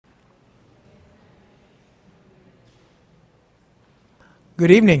Good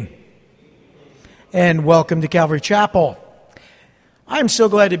evening, and welcome to Calvary Chapel. I'm so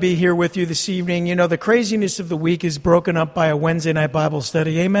glad to be here with you this evening. You know, the craziness of the week is broken up by a Wednesday night Bible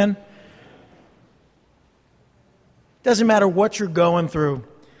study. Amen? Doesn't matter what you're going through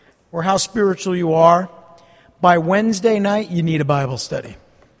or how spiritual you are, by Wednesday night, you need a Bible study.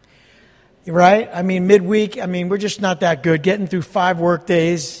 Right? I mean, midweek, we're just not that good. Getting through 5 work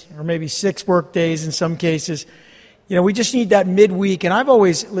days, or maybe 6 work days in some cases. You know, we just need that midweek. And I've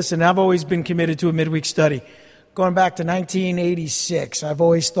always been committed to a midweek study. Going back to 1986, I've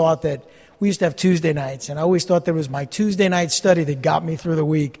always thought that we used to have Tuesday nights. And I always thought that it was my Tuesday night study that got me through the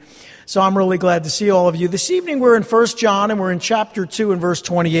week. So I'm really glad to see all of you. This evening we're in 1 John and we're in chapter 2 and verse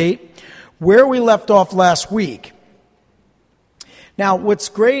 28, where we left off last week. Now, what's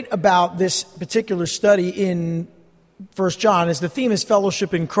great about this particular study in 1 John is the theme is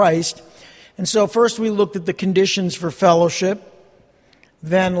fellowship in Christ. And so first we looked at the conditions for fellowship.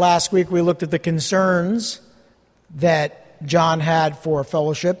 Then last week we looked at the concerns that John had for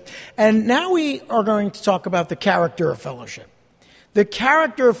fellowship. And now we are going to talk about the character of fellowship. The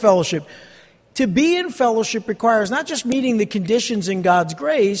character of fellowship. To be in fellowship requires not just meeting the conditions in God's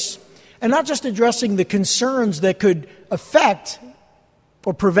grace and not just addressing the concerns that could affect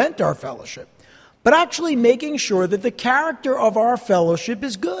or prevent our fellowship, but actually making sure that the character of our fellowship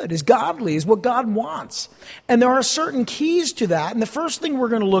is good, is godly, is what God wants. And there are certain keys to that. And the first thing we're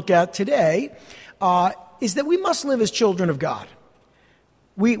going to look at today is that we must live as children of God.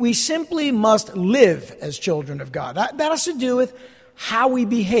 We simply must live as children of God. That has to do with how we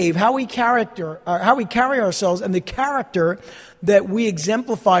behave, how we carry ourselves, and the character that we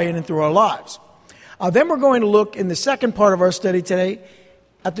exemplify in and through our lives. Then we're going to look in the second part of our study today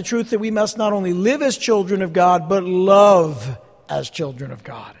at the truth that we must not only live as children of God, but love as children of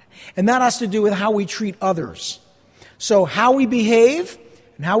God. And that has to do with how we treat others. So how we behave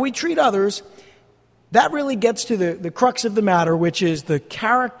and how we treat others, that really gets to the crux of the matter, which is the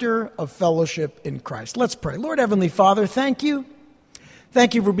character of fellowship in Christ. Let's pray. Lord Heavenly Father, thank you.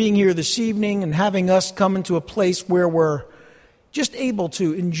 Thank you for being here this evening and having us come into a place where we're just able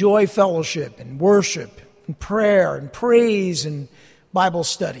to enjoy fellowship and worship and prayer and praise and Bible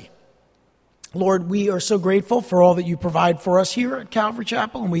study. Lord, we are so grateful for all that you provide for us here at Calvary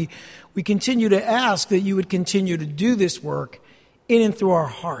Chapel, and we continue to ask that you would continue to do this work in and through our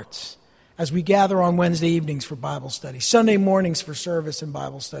hearts as we gather on Wednesday evenings for Bible study, Sunday mornings for service and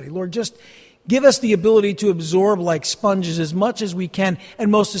Bible study. Lord, just give us the ability to absorb like sponges as much as we can,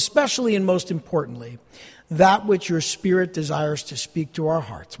 and most especially and most importantly, that which your Spirit desires to speak to our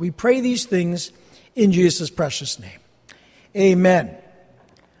hearts. We pray these things in Jesus' precious name. Amen.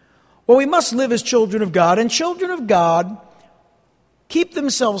 Well, we must live as children of God, and children of God keep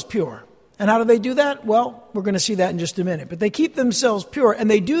themselves pure. And how do they do that? Well, we're going to see that in just a minute. But they keep themselves pure,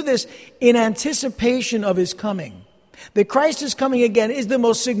 and they do this in anticipation of his coming. That Christ is coming again is the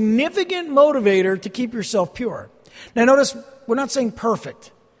most significant motivator to keep yourself pure. Now notice, we're not saying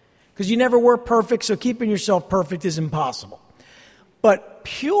perfect, because you never were perfect, so keeping yourself perfect is impossible. But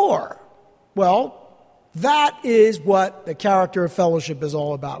pure, well, that is what the character of fellowship is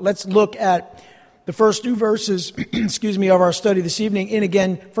all about. Let's look at the first 2 verses, of our study this evening, in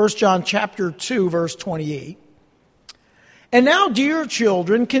again, 1 John chapter 2, verse 28. And now, dear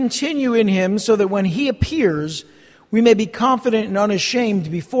children, continue in him so that when he appears, we may be confident and unashamed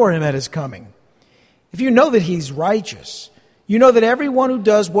before him at his coming. If you know that he's righteous, you know that everyone who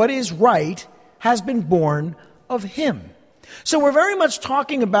does what is right has been born of him. So we're very much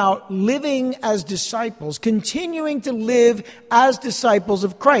talking about living as disciples, continuing to live as disciples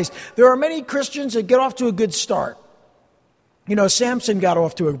of Christ. There are many Christians that get off to a good start. You know, Samson got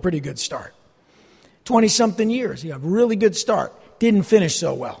off to a pretty good start. 20-something years, he had a really good start. Didn't finish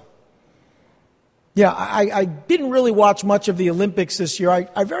so well. Yeah, I didn't really watch much of the Olympics this year.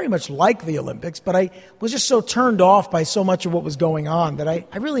 I very much like the Olympics, but I was just so turned off by so much of what was going on that I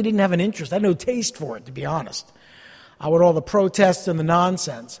really didn't have an interest. I had no taste for it, to be honest. With all the protests and the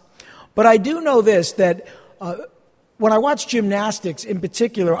nonsense. But I do know this, that when I watch gymnastics in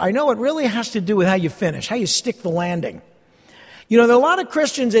particular, I know it really has to do with how you finish, how you stick the landing. You know, there are a lot of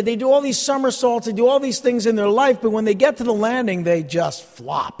Christians that they do all these somersaults, they do all these things in their life, but when they get to the landing, they just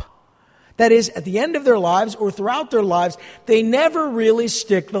flop. That is, at the end of their lives or throughout their lives, they never really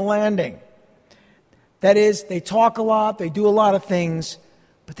stick the landing. That is, they talk a lot, they do a lot of things,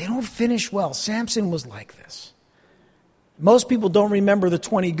 but they don't finish well. Samson was like this. Most people don't remember the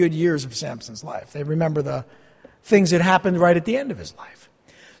 20 good years of Samson's life. They remember the things that happened right at the end of his life.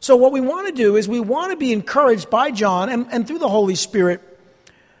 So what we want to do is we want to be encouraged by John and through the Holy Spirit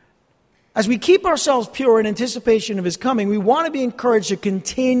As we keep ourselves pure in anticipation of his coming, we want to be encouraged to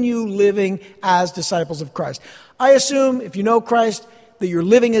continue living as disciples of Christ. I assume if you know Christ, that you're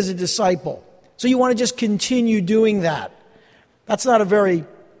living as a disciple. So you want to just continue doing that. That's not a very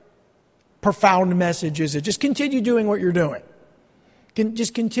profound message, is it? Just continue doing what you're doing.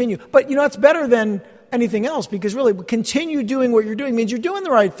 Just continue. But it's better than anything else, because really continue doing what you're doing means you're doing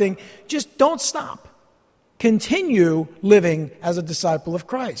the right thing. Just don't stop. Continue living as a disciple of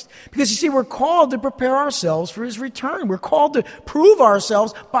Christ. Because you see, we're called to prepare ourselves for his return. We're called to prove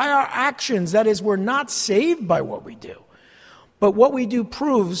ourselves by our actions. That is, we're not saved by what we do. But what we do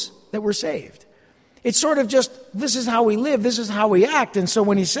proves that we're saved. It's sort of just, this is how we live, this is how we act. And so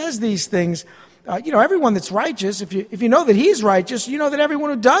when he says these things, everyone that's righteous, if you know that he's righteous, you know that everyone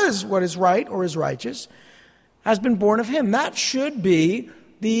who does what is right or is righteous has been born of him. That should be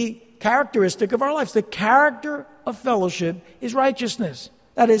the characteristic of our lives. The character of fellowship is righteousness.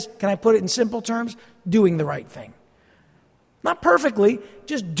 That is, can I put it in simple terms? Doing the right thing. Not perfectly,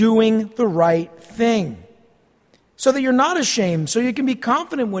 just doing the right thing. So that you're not ashamed, so you can be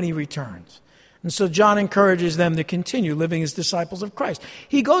confident when he returns. And so John encourages them to continue living as disciples of Christ.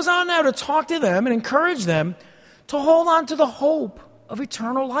 He goes on now to talk to them and encourage them to hold on to the hope of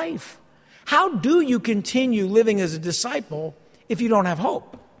eternal life. How do you continue living as a disciple if you don't have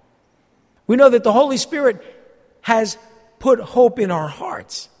hope? We know that the Holy Spirit has put hope in our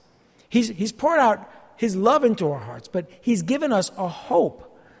hearts. He's poured out his love into our hearts, but he's given us a hope.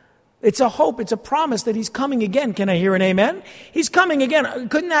 It's a hope, it's a promise that he's coming again. Can I hear an amen? He's coming again.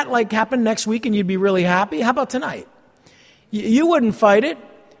 Couldn't that happen next week and you'd be really happy? How about tonight? You wouldn't fight it.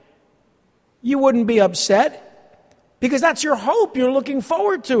 You wouldn't be upset. Because that's your hope. You're looking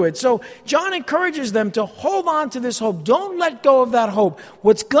forward to it. So John encourages them to hold on to this hope. Don't let go of that hope.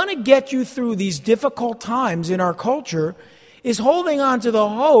 What's going to get you through these difficult times in our culture is holding on to the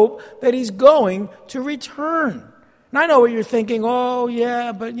hope that he's going to return. And I know what you're thinking. Oh,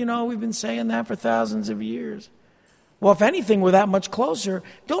 yeah, but we've been saying that for thousands of years. Well, if anything, we're that much closer.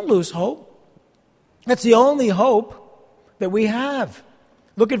 Don't lose hope. That's the only hope that we have.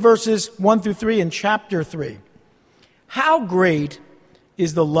 Look at verses 1 through 3 in chapter 3. How great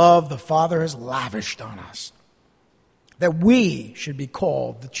is the love the Father has lavished on us, that we should be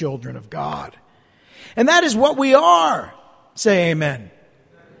called the children of God. And that is what we are. Say amen.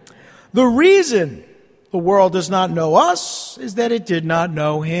 The reason the world does not know us is that it did not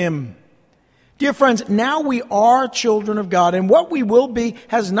know him. Dear friends, now we are children of God, and what we will be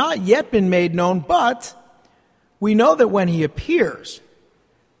has not yet been made known, but we know that when he appears,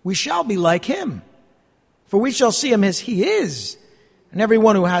 we shall be like him. For we shall see him as he is. And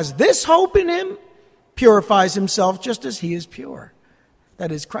everyone who has this hope in him purifies himself just as he is pure.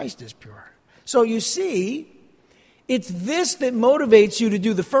 That is, Christ is pure. So you see, it's this that motivates you to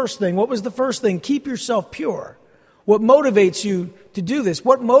do the first thing. What was the first thing? Keep yourself pure. What motivates you to do this?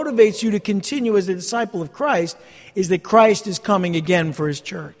 What motivates you to continue as a disciple of Christ is that Christ is coming again for his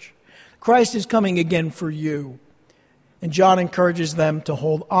church. Christ is coming again for you. And John encourages them to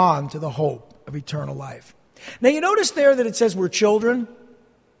hold on to the hope of eternal life. Now, you notice there that it says we're children.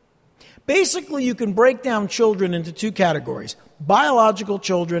 Basically, you can break down children into two categories: biological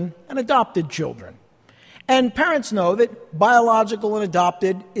children and adopted children. And parents know that biological and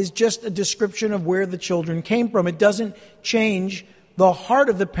adopted is just a description of where the children came from. It doesn't change the heart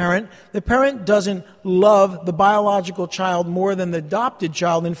of the parent. The parent doesn't love the biological child more than the adopted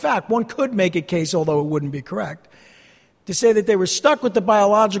child. In fact, one could make a case, although it wouldn't be correct, to say that they were stuck with the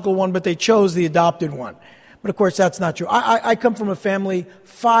biological one, but they chose the adopted one. But of course, that's not true. I come from a family,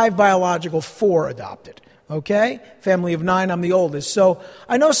 5 biological, 4 adopted. Okay? Family of 9, I'm the oldest. So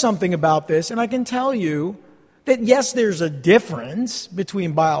I know something about this, and I can tell you that yes, there's a difference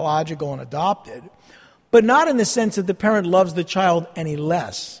between biological and adopted, but not in the sense that the parent loves the child any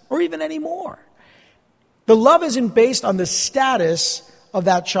less, or even any more. The love isn't based on the status of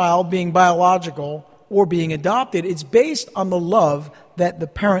that child being biological or being adopted. It's based on the love that the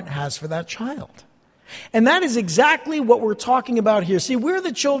parent has for that child. And that is exactly what we're talking about here. See, we're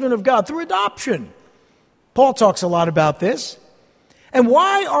the children of God through adoption. Paul talks a lot about this. And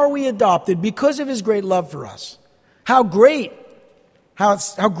why are we adopted? Because of his great love for us. How great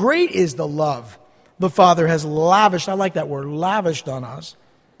is the love the Father has lavished, I like that word, lavished on us,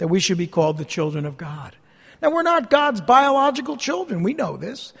 that we should be called the children of God. Now, we're not God's biological children. We know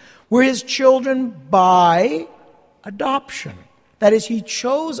this. We're his children by adoption. That is, he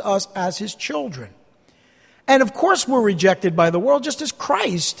chose us as his children. And of course we're rejected by the world, just as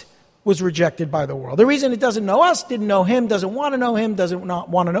Christ was rejected by the world. The reason it doesn't know us, didn't know him, doesn't want to know him, doesn't not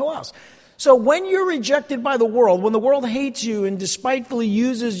want to know us. So when you're rejected by the world, when the world hates you and despitefully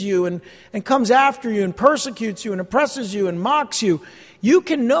uses you and comes after you and persecutes you and oppresses you and mocks you, you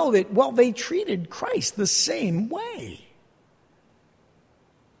can know that, well, they treated Christ the same way.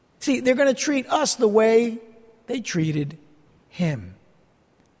 See, they're going to treat us the way they treated him.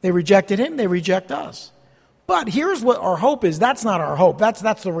 They rejected him, they reject us. But here's what our hope is. That's not our hope.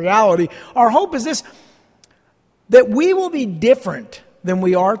 That's the reality. Our hope is this, that we will be different than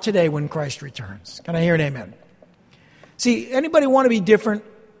we are today when Christ returns. Can I hear an amen? See, anybody want to be different?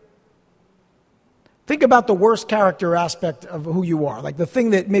 Think about the worst character aspect of who you are. Like the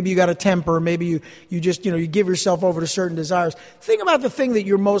thing that maybe you got a temper, maybe you just, you give yourself over to certain desires. Think about the thing that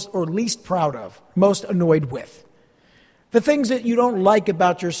you're most or least proud of, most annoyed with. The things that you don't like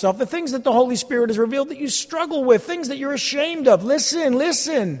about yourself, the things that the Holy Spirit has revealed that you struggle with, things that you're ashamed of.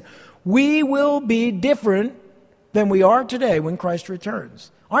 Listen. We will be different than we are today when Christ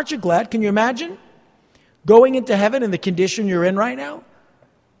returns. Aren't you glad? Can you imagine going into heaven in the condition you're in right now?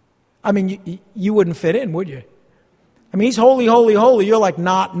 I mean, you wouldn't fit in, would you? I mean, he's holy, holy, holy. You're like,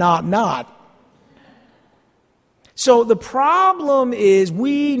 not. So the problem is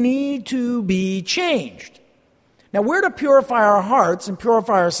we need to be changed. Now, we're to purify our hearts and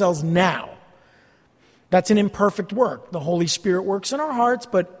purify ourselves now. That's an imperfect work. The Holy Spirit works in our hearts,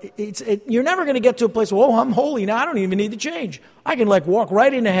 but you're never going to get to a place where, I'm holy now. I don't even need to change. I can walk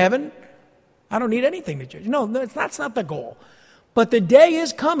right into heaven. I don't need anything to change. No, that's not the goal. But the day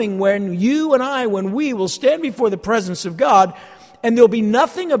is coming when you and I, when we will stand before the presence of God, and there'll be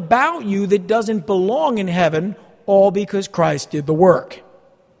nothing about you that doesn't belong in heaven, all because Christ did the work.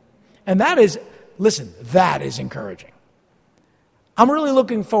 And that is encouraging. I'm really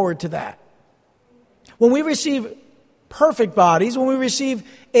looking forward to that. When we receive perfect bodies, when we receive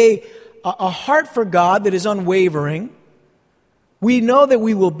a heart for God that is unwavering, we know that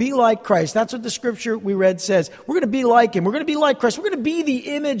we will be like Christ. That's what the scripture we read says. We're going to be like him. We're going to be like Christ. We're going to be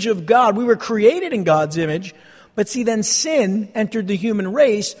the image of God. We were created in God's image. But see, then sin entered the human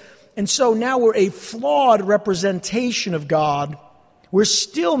race. And so now we're a flawed representation of God. We're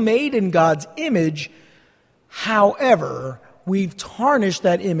still made in God's image. However, we've tarnished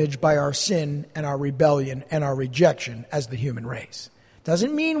that image by our sin and our rebellion and our rejection as the human race.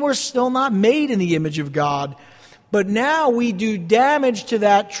 Doesn't mean we're still not made in the image of God, but now we do damage to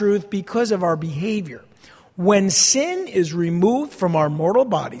that truth because of our behavior. When sin is removed from our mortal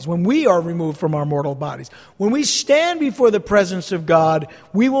bodies, when we are removed from our mortal bodies, when we stand before the presence of God,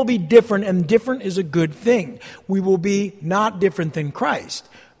 we will be different, and different is a good thing. We will be not different than Christ.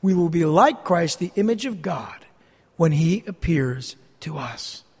 We will be like Christ, the image of God, when he appears to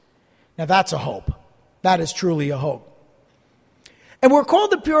us. Now that's a hope. That is truly a hope. And we're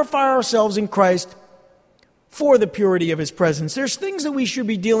called to purify ourselves in Christ for the purity of his presence. There's things that we should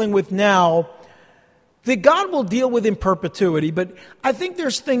be dealing with now that God will deal with in perpetuity, but I think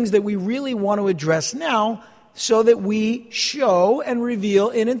there's things that we really want to address now so that we show and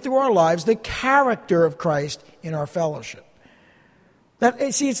reveal in and through our lives the character of Christ in our fellowship.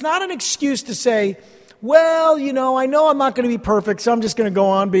 It's not an excuse to say, well, I know I'm not going to be perfect, so I'm just going to go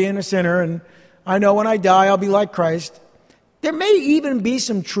on being a sinner, and I know when I die I'll be like Christ. There may even be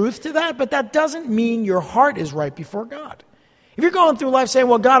some truth to that, but that doesn't mean your heart is right before God. If you're going through life saying,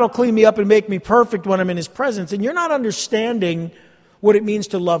 well, God will clean me up and make me perfect when I'm in his presence, and you're not understanding what it means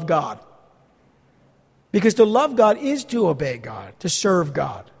to love God. Because to love God is to obey God, to serve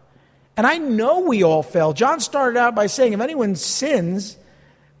God. And I know we all fail. John started out by saying, if anyone sins,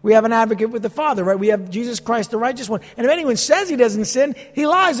 we have an advocate with the Father, right? We have Jesus Christ, the righteous one. And if anyone says he doesn't sin, he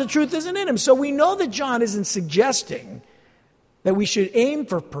lies. The truth isn't in him. So we know that John isn't suggesting that we should aim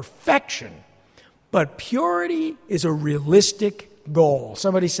for perfection. But purity is a realistic goal.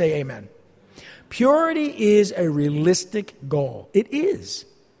 Somebody say amen. Purity is a realistic goal. It is.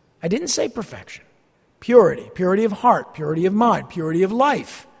 I didn't say perfection. Purity of heart, purity of mind, purity of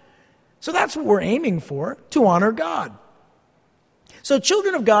life. So that's what we're aiming for, to honor God. So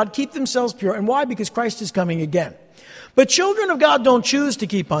children of God keep themselves pure. And why? Because Christ is coming again. But children of God don't choose to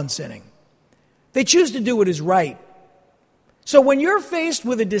keep on sinning. They choose to do what is right. So when you're faced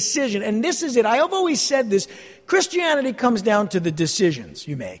with a decision, and this is it, I have always said this, Christianity comes down to the decisions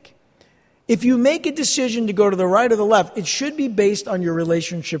you make. If you make a decision to go to the right or the left, it should be based on your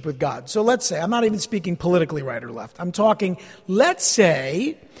relationship with God. So let's say, I'm not even speaking politically right or left. I'm talking, let's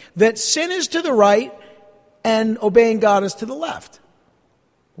say that sin is to the right and obeying God is to the left.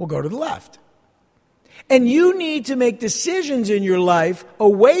 We'll go to the left. And you need to make decisions in your life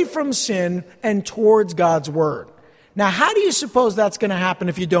away from sin and towards God's word. Now, how do you suppose that's going to happen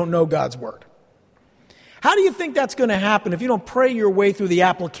if you don't know God's word? How do you think that's going to happen if you don't pray your way through the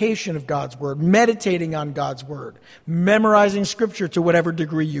application of God's Word, meditating on God's Word, memorizing Scripture to whatever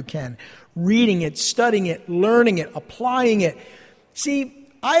degree you can, reading it, studying it, learning it, applying it? See,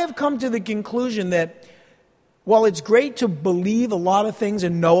 I have come to the conclusion that while it's great to believe a lot of things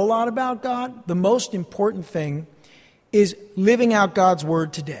and know a lot about God, the most important thing is living out God's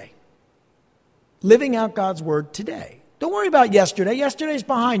Word today. Living out God's Word today. Don't worry about yesterday. Yesterday's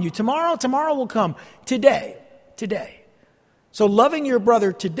behind you. Tomorrow will come. Today. So loving your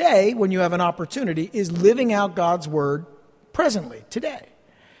brother today, when you have an opportunity, is living out God's Word presently, today.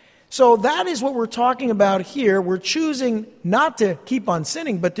 So that is what we're talking about here. We're choosing not to keep on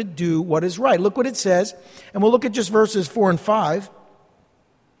sinning, but to do what is right. Look what it says, and we'll look at just verses 4 and 5.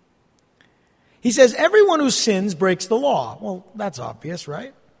 He says, everyone who sins breaks the law. Well, that's obvious,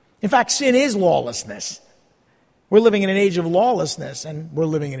 right? In fact, sin is lawlessness. We're living in an age of lawlessness, and we're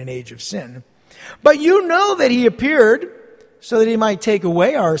living in an age of sin. But you know that he appeared so that he might take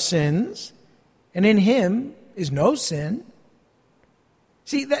away our sins, and in him is no sin.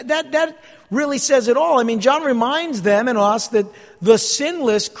 See, that really says it all. I mean, John reminds them and us that the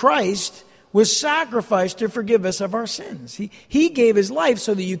sinless Christ was sacrificed to forgive us of our sins. He gave his life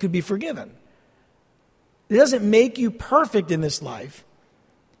so that you could be forgiven. It doesn't make you perfect in this life.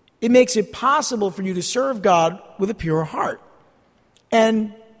 It makes it possible for you to serve God with a pure heart,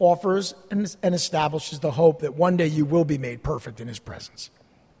 and offers and establishes the hope that one day you will be made perfect in his presence.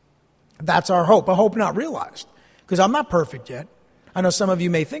 That's our hope, a hope not realized, because I'm not perfect yet. I know some of you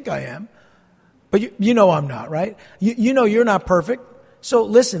may think I am, but you know I'm not, right? You know you're not perfect. So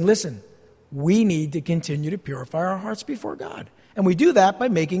listen. We need to continue to purify our hearts before God. And we do that by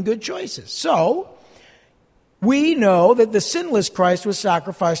making good choices. So we know that the sinless Christ was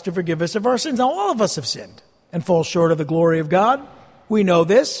sacrificed to forgive us of our sins. Now, all of us have sinned and fall short of the glory of God. We know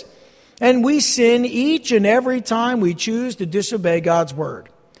this. And we sin each and every time we choose to disobey God's word.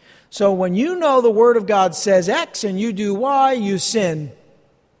 So when you know the word of God says X and you do Y, you sin.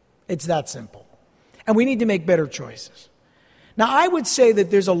 It's that simple. And we need to make better choices. Now, I would say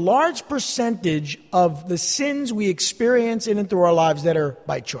that there's a large percentage of the sins we experience in and through our lives that are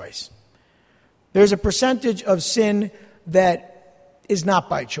by choice. There's a percentage of sin that is not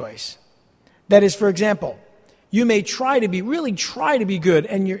by choice. That is, for example, you may really try to be good,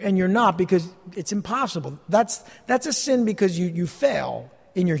 and you're not, because it's impossible. That's a sin because you fail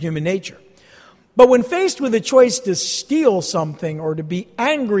in your human nature. But when faced with a choice to steal something, or to be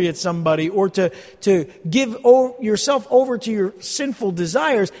angry at somebody, or to give yourself over to your sinful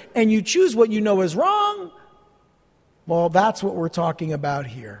desires, and you choose what you know is wrong, well, that's what we're talking about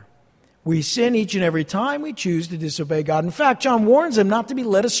here. We sin each and every time we choose to disobey God. In fact, John warns them not to be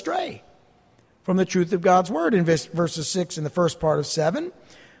led astray from the truth of God's word in verses 6 and the first part of 7.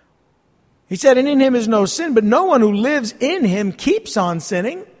 He said, and in him is no sin, but no one who lives in him keeps on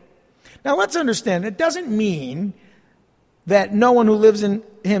sinning. Now let's understand, it doesn't mean that no one who lives in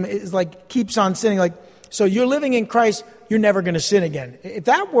him is keeps on sinning. So you're living in Christ, you're never going to sin again. If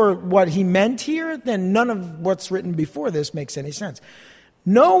that were what he meant here, then none of what's written before this makes any sense.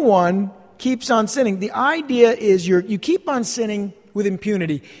 No one keeps on sinning. The idea is you keep on sinning with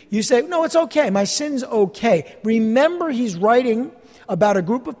impunity. You say, no, it's okay. My sin's okay. Remember, he's writing about a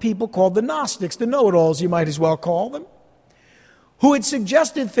group of people called the Gnostics, the know-it-alls, you might as well call them, who had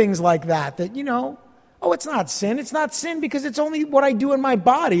suggested things like that, it's not sin. It's not sin because it's only what I do in my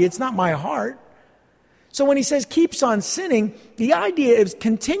body. It's not my heart. So when he says keeps on sinning, the idea is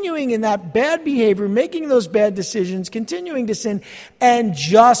continuing in that bad behavior, making those bad decisions, continuing to sin, and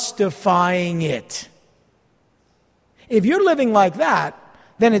justifying it. If you're living like that,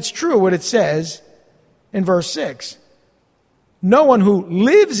 then it's true what it says in verse 6. No one who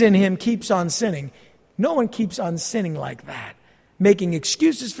lives in him keeps on sinning. No one keeps on sinning like that, making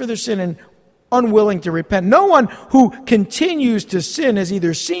excuses for their sin and unwilling to repent. No one who continues to sin has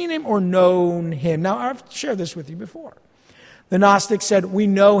either seen him or known him. Now, I've shared this with you before. The Gnostics said, we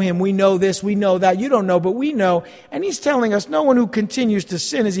know him, we know this, we know that. You don't know, but we know. And he's telling us no one who continues to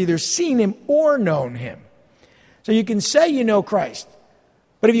sin has either seen him or known him. So you can say you know Christ,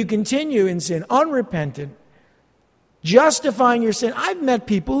 but if you continue in sin, unrepentant, justifying your sin. I've met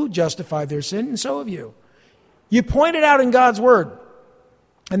people who justify their sin, and so have you. You point it out in God's word,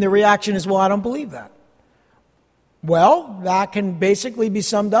 and the reaction is, well, I don't believe that. Well, that can basically be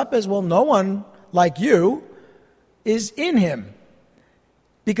summed up as, well, no one like you is in him.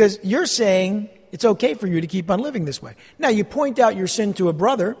 Because you're saying it's okay for you to keep on living this way. Now, you point out your sin to a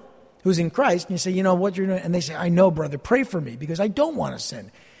brother who's in Christ, and you say, you know what you're doing? And they say, I know, brother, pray for me because I don't want to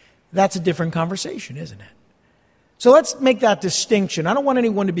sin. That's a different conversation, isn't it? So let's make that distinction. I don't want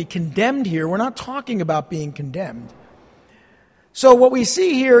anyone to be condemned here. We're not talking about being condemned. So what we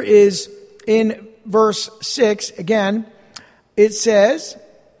see here is in verse 6, again, it says,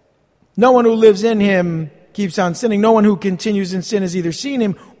 no one who lives in him keeps on sinning. No one who continues in sin has either seen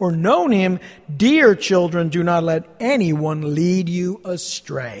him or known him. Dear children, do not let anyone lead you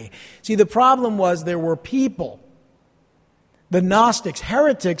astray. See, the problem was there were people, the Gnostics,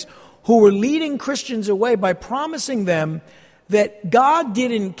 heretics, who were leading Christians away by promising them that God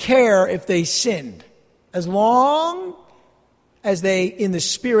didn't care if they sinned. As long as they, in the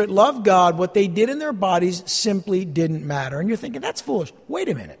spirit, loved God, what they did in their bodies simply didn't matter. And you're thinking, that's foolish. Wait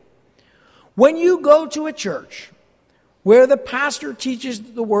a minute. When you go to a church where the pastor teaches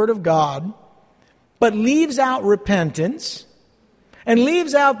the Word of God, but leaves out repentance, and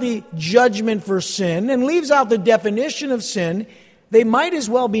leaves out the judgment for sin, and leaves out the definition of sin, they might as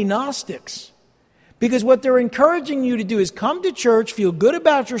well be Gnostics. Because what they're encouraging you to do is come to church, feel good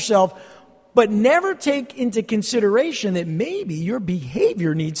about yourself, but never take into consideration that maybe your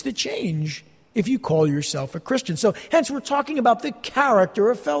behavior needs to change if you call yourself a Christian. So hence we're talking about the character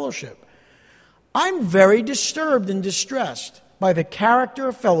of fellowship. I'm very disturbed and distressed by the character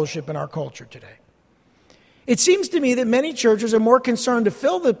of fellowship in our culture today. It seems to me that many churches are more concerned to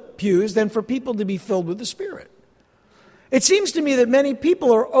fill the pews than for people to be filled with the Spirit. It seems to me that many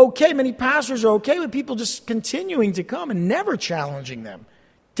people are okay, many pastors are okay with people just continuing to come and never challenging them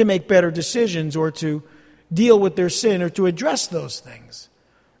to make better decisions or to deal with their sin or to address those things.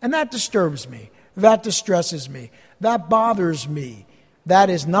 And that disturbs me. That distresses me. That bothers me. That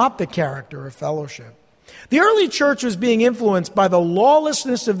is not the character of fellowship. The early church was being influenced by the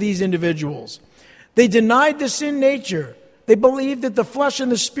lawlessness of these individuals. They denied the sin nature. They believed that the flesh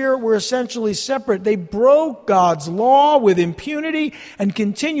and the spirit were essentially separate. They broke God's law with impunity and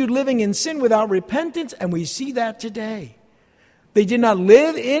continued living in sin without repentance, and we see that today. They did not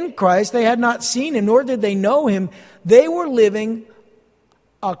live in Christ. They had not seen him, nor did they know him. They were living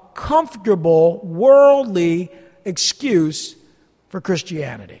a comfortable, worldly excuse for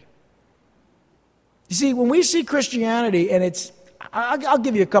Christianity. You see, when we see Christianity, and I'll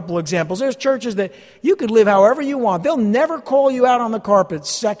give you a couple examples. There's churches that you could live however you want. They'll never call you out on the carpet.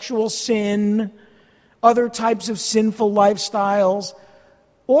 Sexual sin, other types of sinful lifestyles.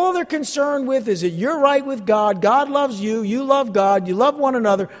 All they're concerned with is that you're right with God. God loves you. You love God. You love one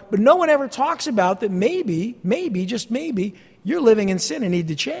another. But no one ever talks about that maybe, just maybe, you're living in sin and need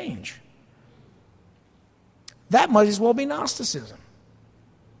to change. That might as well be Gnosticism.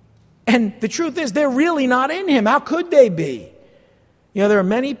 And the truth is, they're really not in him. How could they be? You know, there are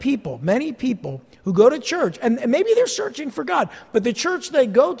many people who go to church, and maybe they're searching for God, but the church they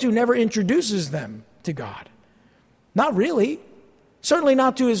go to never introduces them to God. Not really. Certainly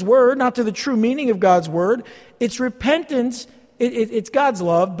not to his word, not to the true meaning of God's word. It's repentance. It's God's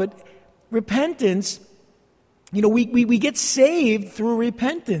love, but repentance, you know, we get saved through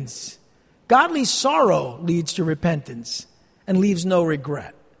repentance. Godly sorrow leads to repentance and leaves no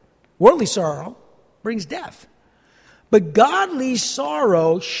regret. Worldly sorrow brings death. But godly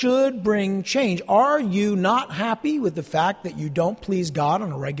sorrow should bring change. Are you not happy with the fact that you don't please God on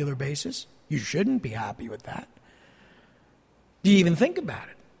a regular basis? You shouldn't be happy with that. Do you even think about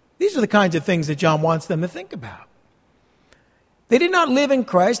it? These are the kinds of things that John wants them to think about. They did not live in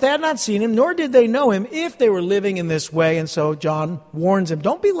Christ. They had not seen him, nor did they know him if they were living in this way. And so John warns them,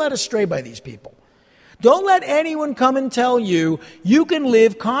 don't be led astray by these people. Don't let anyone come and tell you you can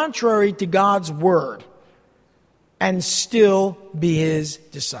live contrary to God's word and still be his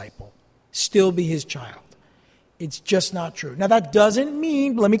disciple, still be his child. It's just not true. Now, that doesn't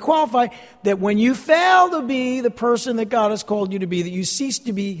mean, let me qualify, that when you fail to be the person that God has called you to be, that you cease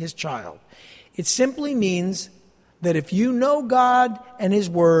to be his child. It simply means that if you know God and his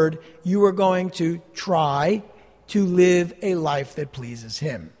word, you are going to try to live a life that pleases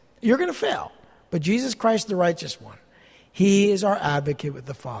him. You're going to fail, but Jesus Christ, the righteous one, he is our advocate with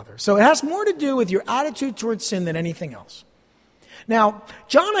the Father. So it has more to do with your attitude towards sin than anything else. Now,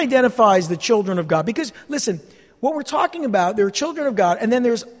 John identifies the children of God because, listen, what we're talking about, there are children of God, and then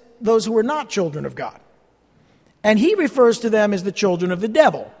there's those who are not children of God. And he refers to them as the children of the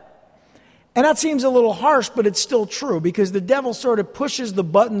devil. And that seems a little harsh, but it's still true because the devil sort of pushes the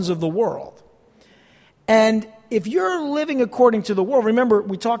buttons of the world. And if you're living according to the world, remember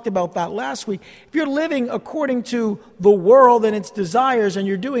we talked about that last week, if you're living according to the world and its desires and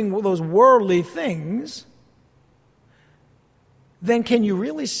you're doing those worldly things, then can you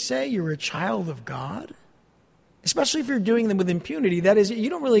really say you're a child of God? Especially if you're doing them with impunity. That is, you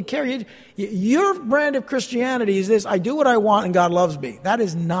don't really care. Your brand of Christianity is this: I do what I want and God loves me. That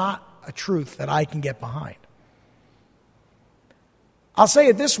is not a truth that I can get behind. I'll say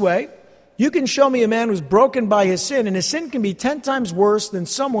it this way. You can show me a man who's broken by his sin, and his sin can be 10 times worse than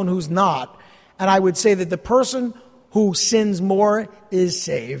someone who's not. And I would say that the person who sins more is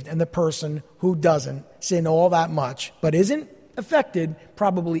saved, and the person who doesn't sin all that much, but isn't affected,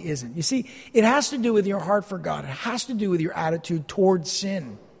 probably isn't. You see, it has to do with your heart for God. It has to do with your attitude towards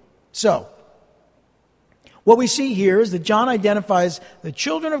sin. So, what we see here is that John identifies the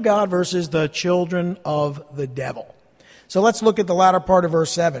children of God versus the children of the devil. So let's look at the latter part of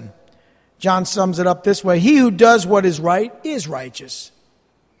verse 7. John sums it up this way. He who does what is right is righteous.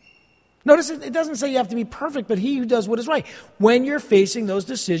 Notice it doesn't say you have to be perfect, but he who does what is right. When you're facing those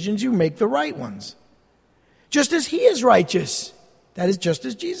decisions, you make the right ones. Just as he is righteous. That is just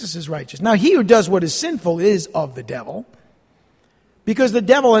as Jesus is righteous. Now, he who does what is sinful is of the devil, because the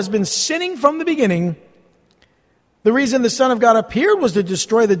devil has been sinning from the beginning. The reason the Son of God appeared was to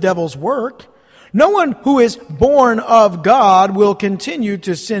destroy the devil's work. No one who is born of God will continue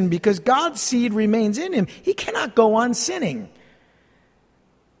to sin because God's seed remains in him. He cannot go on sinning.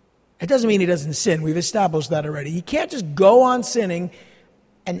 It doesn't mean he doesn't sin. We've established that already. He can't just go on sinning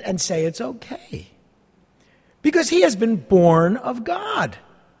and say it's okay. Because he has been born of God.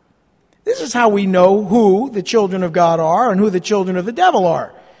 This is how we know who the children of God are and who the children of the devil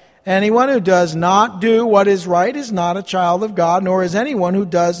are. Anyone who does not do what is right is not a child of God, nor is anyone who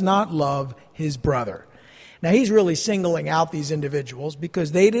does not love his brother. Now, he's really singling out these individuals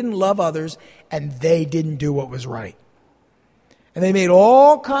because they didn't love others and they didn't do what was right. And they made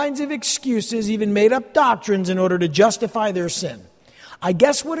all kinds of excuses, even made up doctrines in order to justify their sin. I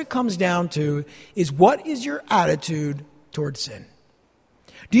guess what it comes down to is, what is your attitude towards sin?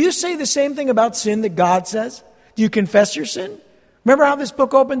 Do you say the same thing about sin that God says? Do you confess your sin? Remember how this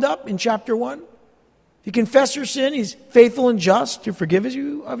book opened up in chapter 1? If you confess your sin, he's faithful and just to forgive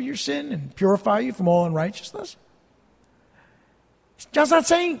you of your sin and purify you from all unrighteousness. John's not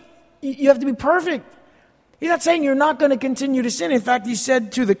saying you have to be perfect. He's not saying you're not going to continue to sin. In fact, he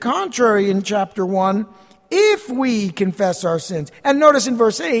said to the contrary in chapter 1, if we confess our sins. And notice in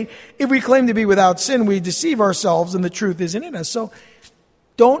verse 8, if we claim to be without sin, we deceive ourselves and the truth isn't in us. So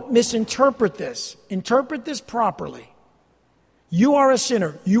don't misinterpret this. Interpret this properly. You are a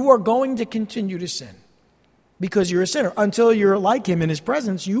sinner. You are going to continue to sin because you're a sinner. Until you're like him in his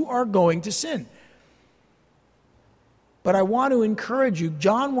presence, you are going to sin. But I want to encourage you,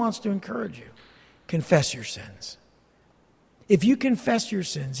 John wants to encourage you, confess your sins. If you confess your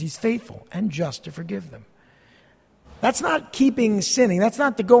sins, he's faithful and just to forgive them. That's not keeping sinning. That's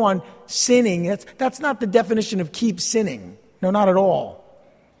not to go on sinning. That's not the definition of keep sinning. No, not at all.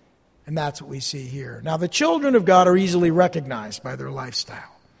 And that's what we see here. Now, the children of God are easily recognized by their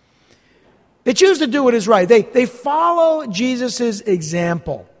lifestyle. They choose to do what is right. They follow Jesus'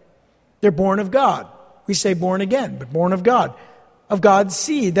 example. They're born of God. We say born again, but born of God. Of God's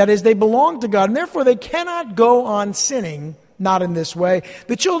seed. That is, they belong to God. And therefore, they cannot go on sinning, not in this way.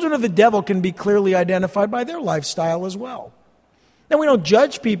 The children of the devil can be clearly identified by their lifestyle as well. Now, we don't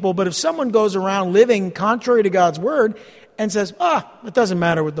judge people, but if someone goes around living contrary to God's word and says, it doesn't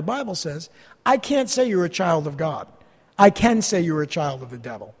matter what the Bible says, I can't say you're a child of God. I can say you're a child of the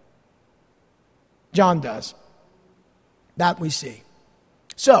devil. John does. That we see.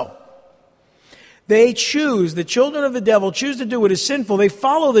 So, they choose, the children of the devil choose to do what is sinful. They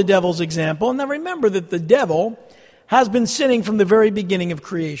follow the devil's example. And now remember that the devil has been sinning from the very beginning of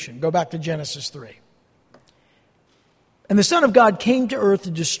creation. Go back to Genesis 3. And the Son of God came to earth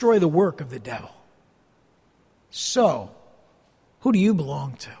to destroy the work of the devil. So, who do you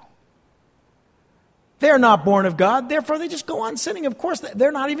belong to? They're not born of God, therefore they just go on sinning. Of course,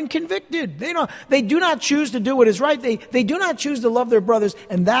 they're not even convicted. They do not choose to do what is right. They do not choose to love their brothers.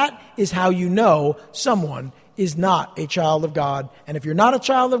 And that is how you know someone is not a child of God. And if you're not a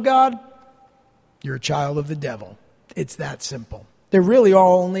child of God, you're a child of the devil. It's that simple. There really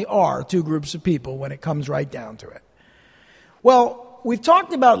only are two groups of people when it comes right down to it. Well, we've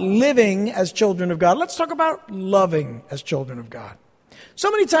talked about living as children of God. Let's talk about loving as children of God.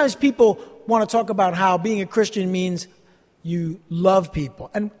 So many times people want to talk about how being a Christian means you love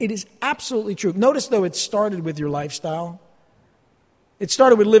people. And it is absolutely true. Notice, though, it started with your lifestyle. It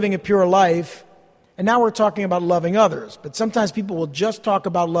started with living a pure life. And now we're talking about loving others. But sometimes people will just talk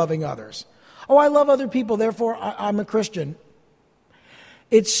about loving others. Oh, I love other people, therefore I'm a Christian.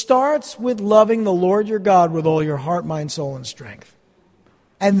 It starts with loving the Lord your God with all your heart, mind, soul, and strength.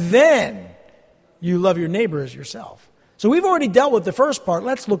 And then you love your neighbor as yourself. So we've already dealt with the first part.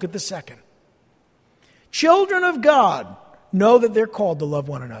 Let's look at the second. Children of God know that they're called to love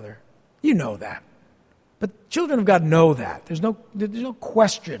one another. You know that. But children of God know that. There's no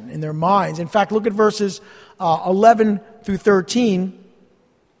question in their minds. In fact, look at verses 11 through 13.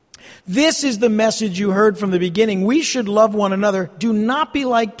 This is the message you heard from the beginning. We should love one another. Do not be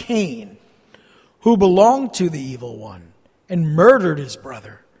like Cain, who belonged to the evil one and murdered his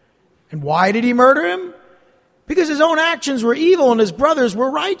brother. And why did he murder him? Because his own actions were evil and his brothers were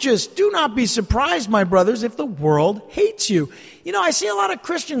righteous. Do not be surprised, my brothers, if the world hates you. You know, I see a lot of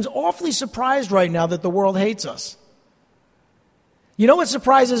Christians awfully surprised right now that the world hates us. You know what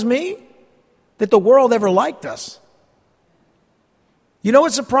surprises me? That the world ever liked us. You know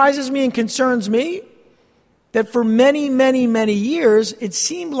what surprises me and concerns me? That for many, many, many years, it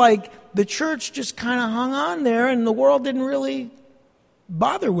seemed like the church just kind of hung on there and the world didn't really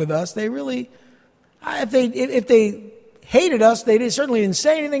bother with us. They really, if they hated us, they certainly didn't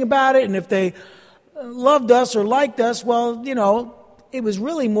say anything about it. And if they loved us or liked us, well, you know, it was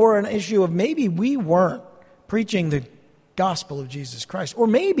really more an issue of maybe we weren't preaching the gospel of Jesus Christ. Or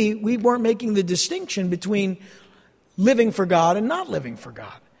maybe we weren't making the distinction between living for God and not living for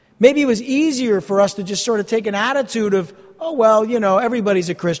God. Maybe it was easier for us to just sort of take an attitude of, oh, well, you know, everybody's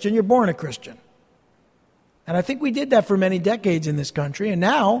a Christian. You're born a Christian. And I think we did that for many decades in this country. And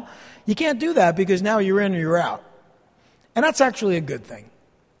now you can't do that because now you're in or you're out. And that's actually a good thing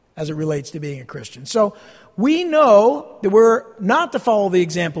as it relates to being a Christian. So we know that we're not to follow the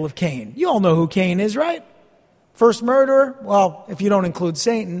example of Cain. You all know who Cain is, right? First murderer. Well, if you don't include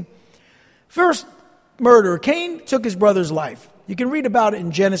Satan. First murderer. Cain took his brother's life. You can read about it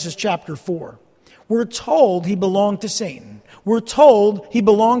in Genesis chapter 4. We're told he belonged to Satan. We're told he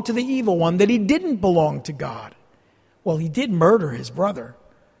belonged to the evil one, that he didn't belong to God. Well, he did murder his brother,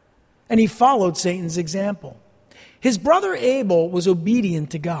 and he followed Satan's example. His brother Abel was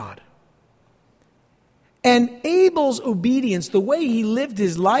obedient to God. And Abel's obedience, the way he lived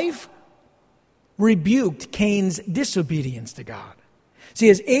his life, rebuked Cain's disobedience to God. See,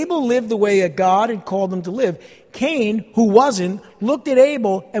 as Abel lived the way that God had called him to live, Cain, who wasn't, looked at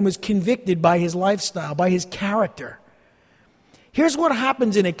Abel and was convicted by his lifestyle, by his character. Here's what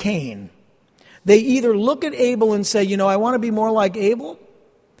happens in a Cain. They either look at Abel and say, you know, I want to be more like Abel,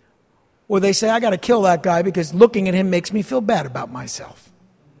 or they say, I got to kill that guy because looking at him makes me feel bad about myself.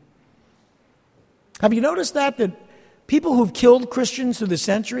 Have you noticed that people who've killed Christians through the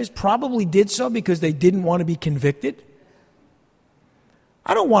centuries probably did so because they didn't want to be convicted?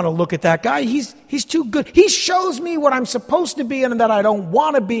 I don't want to look at that guy. He's too good. He shows me what I'm supposed to be and that I don't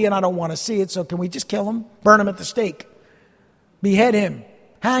want to be, and I don't want to see it. So can we just kill him? Burn him at the stake. Behead him.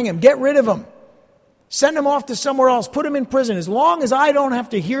 Hang him. Get rid of him. Send him off to somewhere else. Put him in prison. As long as I don't have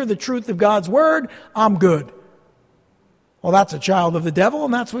to hear the truth of God's word, I'm good. Well, that's a child of the devil,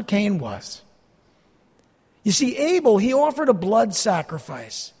 and that's what Cain was. You see, Abel, he offered a blood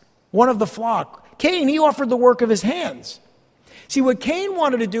sacrifice, one of the flock. Cain, he offered the work of his hands. See, what Cain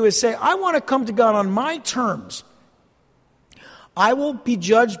wanted to do is say, I want to come to God on my terms. I will be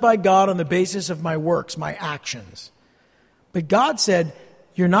judged by God on the basis of my works, my actions. But God said,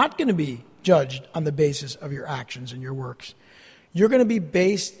 you're not going to be judged on the basis of your actions and your works. You're going to be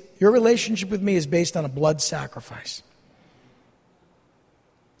based, your relationship with me is based on a blood sacrifice.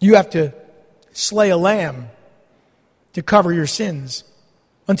 You have to slay a lamb to cover your sins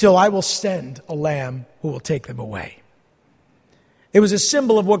until I will send a lamb who will take them away. It was a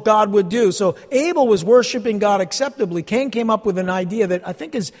symbol of what God would do. So Abel was worshiping God acceptably. Cain came up with an idea that I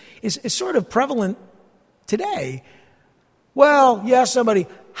think is sort of prevalent today. Well, you ask somebody,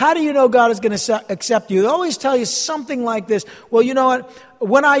 how do you know God is going to accept you? They always tell you something like this. Well, you know what?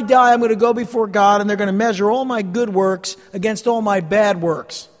 When I die, I'm going to go before God and they're going to measure all my good works against all my bad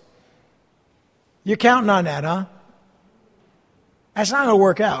works. You're counting on that, huh? That's not going to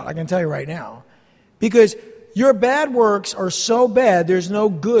work out, I can tell you right now. Because your bad works are so bad, there's no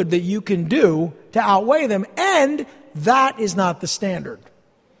good that you can do to outweigh them. And that is not the standard.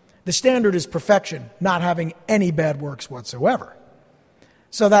 The standard is perfection, not having any bad works whatsoever.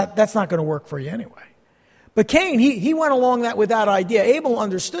 So that's not going to work for you anyway. But Cain, he went along with that idea. Abel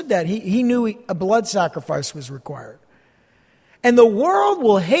understood that. He knew a blood sacrifice was required. And the world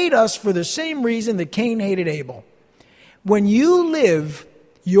will hate us for the same reason that Cain hated Abel. When you live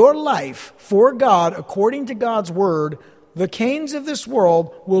your life for God, according to God's word, the Cains of this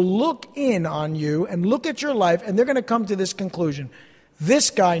world will look in on you and look at your life, and they're going to come to this conclusion.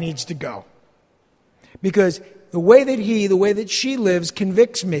 This guy needs to go. Because the way that she lives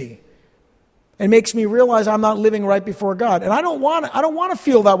convicts me and makes me realize I'm not living right before God. And I don't want to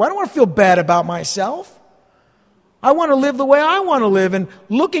feel that way. I don't want to feel bad about myself. I want to live the way I want to live. And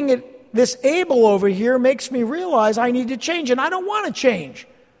looking at this Abel over here makes me realize I need to change, and I don't want to change.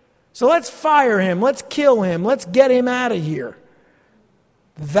 So let's fire him. Let's kill him. Let's get him out of here.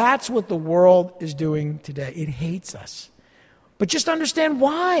 That's what the world is doing today. It hates us. But just understand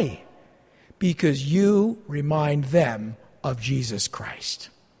why. Because you remind them of Jesus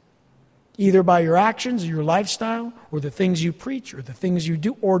Christ. Either by your actions or your lifestyle or the things you preach or the things you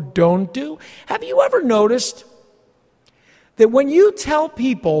do or don't do. Have you ever noticed that when you tell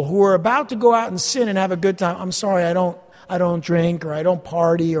people who are about to go out and sin and have a good time, I'm sorry, I don't drink or I don't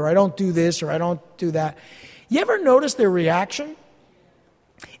party or I don't do this or I don't do that. You ever notice their reaction?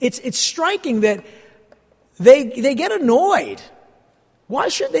 It's striking that they get annoyed. Why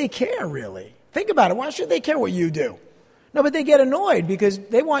should they care, really? Think about it. Why should they care what you do? No, but they get annoyed because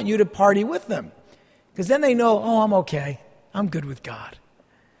they want you to party with them. Because then they know, oh, I'm okay. I'm good with God.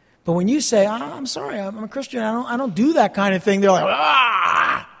 But when you say, I'm sorry, I'm a Christian, I don't do that kind of thing, they're like,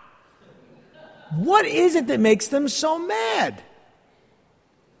 ah! What is it that makes them so mad?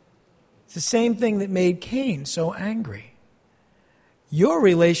 It's the same thing that made Cain so angry. Your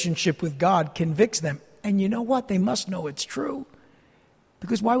relationship with God convicts them. And you know what? They must know it's true.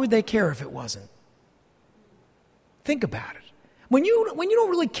 Because why would they care if it wasn't? Think about it. When you don't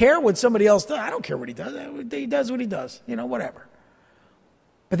really care what somebody else does, I don't care what he does. He does what he does, whatever.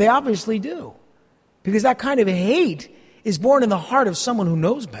 But they obviously do. Because that kind of hate is born in the heart of someone who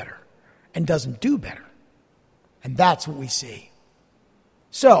knows better and doesn't do better. And that's what we see.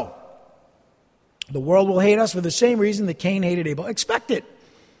 So, the world will hate us for the same reason that Cain hated Abel. Expect it.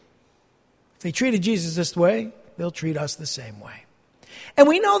 If they treated Jesus this way, they'll treat us the same way. And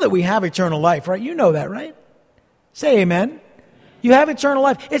we know that we have eternal life, right? You know that, right? Say amen. You have eternal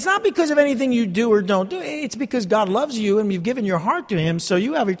life. It's not because of anything you do or don't do. It's because God loves you and you've given your heart to him, so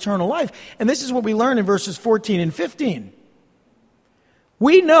you have eternal life. And this is what we learn in verses 14 and 15.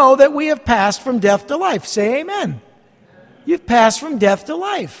 We know that we have passed from death to life. Say amen. You've passed from death to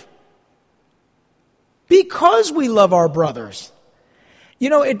life. Because we love our brothers.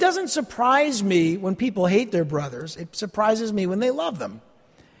 It doesn't surprise me when people hate their brothers. It surprises me when they love them.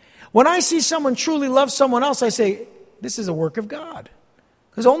 When I see someone truly love someone else, I say, this is a work of God.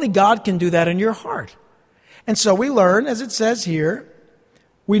 Because only God can do that in your heart. And so we learn, as it says here,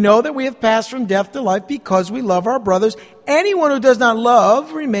 we know that we have passed from death to life because we love our brothers. Anyone who does not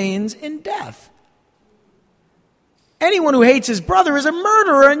love remains in death. Anyone who hates his brother is a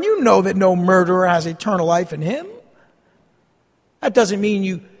murderer, and you know that no murderer has eternal life in him. That doesn't mean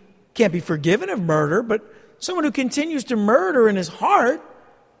you can't be forgiven of murder, but someone who continues to murder in his heart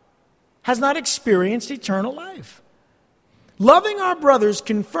has not experienced eternal life. Loving our brothers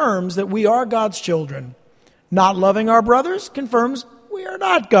confirms that we are God's children. Not loving our brothers confirms we are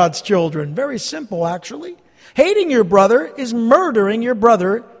not God's children. Very simple, actually. Hating your brother is murdering your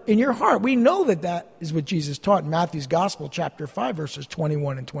brother in your heart. We know that that is what Jesus taught in Matthew's Gospel, chapter 5, verses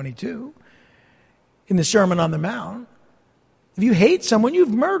 21 and 22, in the Sermon on the Mount. If you hate someone,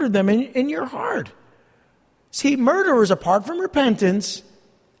 you've murdered them in your heart. See, murderers, apart from repentance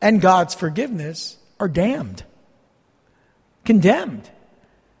and God's forgiveness, are damned. Condemned.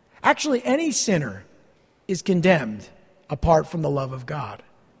 Actually, any sinner is condemned apart from the love of God.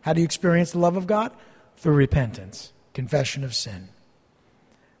 How do you experience the love of God? Through repentance, confession of sin.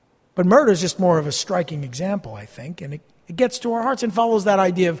 But murder is just more of a striking example, I think, and it gets to our hearts and follows that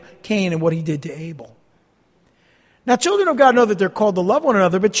idea of Cain and what he did to Abel. Now, children of God know that they're called to love one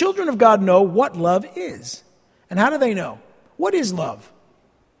another, but children of God know what love is. And how do they know? What is love?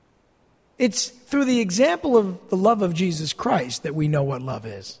 It's through the example of the love of Jesus Christ that we know what love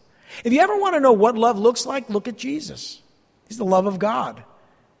is. If you ever want to know what love looks like, look at Jesus. He's the love of God,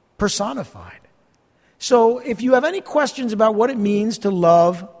 personified. So if you have any questions about what it means to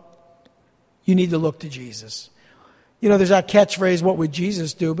love, you need to look to Jesus. There's that catchphrase, what would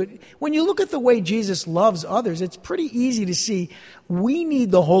Jesus do? But when you look at the way Jesus loves others, it's pretty easy to see we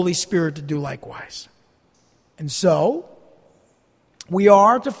need the Holy Spirit to do likewise. And so, we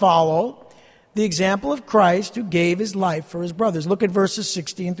are to follow the example of Christ who gave his life for his brothers. Look at verses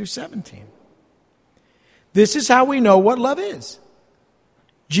 16 through 17. This is how we know what love is.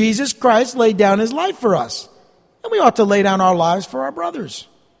 Jesus Christ laid down his life for us, and we ought to lay down our lives for our brothers.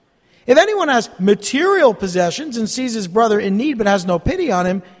 If anyone has material possessions and sees his brother in need but has no pity on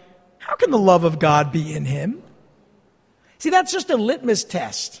him, how can the love of God be in him? See, that's just a litmus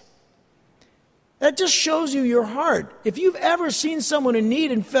test. That just shows you your heart. If you've ever seen someone in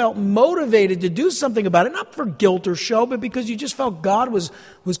need and felt motivated to do something about it, not for guilt or show, but because you just felt God was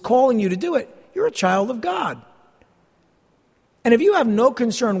calling you to do it, you're a child of God. And if you have no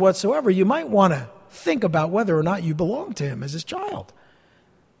concern whatsoever, you might want to think about whether or not you belong to him as his child.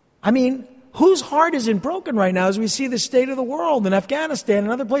 I mean, whose heart isn't broken right now as we see the state of the world in Afghanistan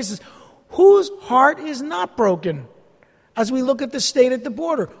and other places? Whose heart is not broken As we look at the state at the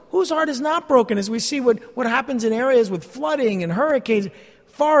border, whose heart is not broken as we see what happens in areas with flooding and hurricanes,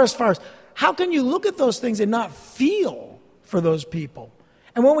 forest fires? How can you look at those things and not feel for those people?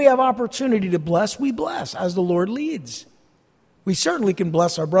 And when we have opportunity to bless, we bless as the Lord leads. We certainly can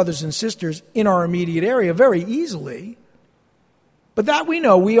bless our brothers and sisters in our immediate area very easily. But that we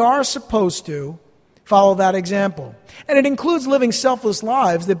know, we are supposed to follow that example. And it includes living selfless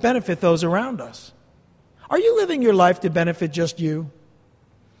lives that benefit those around us. Are you living your life to benefit just you?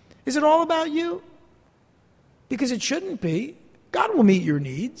 Is it all about you? Because it shouldn't be. God will meet your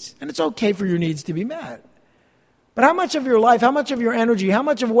needs, and it's okay for your needs to be met. But how much of your life, how much of your energy, how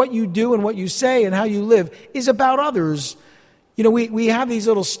much of what you do and what you say and how you live is about others? You know, we have these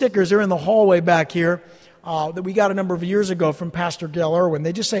little stickers. They're in the hallway back here that we got a number of years ago from Pastor Gail Irwin.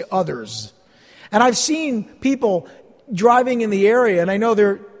 They just say others. And I've seen people driving in the area, and I know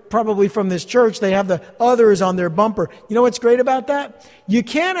they're probably from this church, they have the others on their bumper. You know what's great about that? You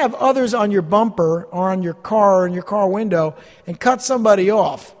can't have others on your bumper or on your car or in your car window and cut somebody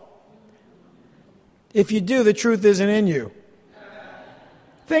off. If you do, the truth isn't in you.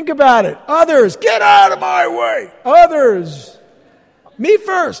 Think about it. Others, get out of my way. Others. Me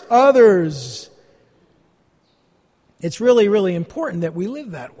first. Others. It's really, really important that we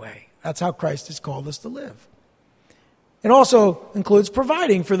live that way. That's how Christ has called us to live. It also includes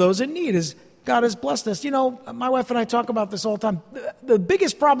providing for those in need, as God has blessed us. You know, my wife and I talk about this all the time. The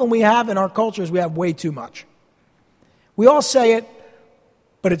biggest problem we have in our culture is we have way too much. We all say it,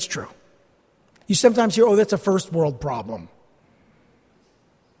 but it's true. You sometimes hear, oh, that's a first world problem.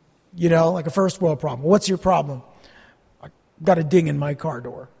 You know, like a first world problem. What's your problem? I got a ding in my car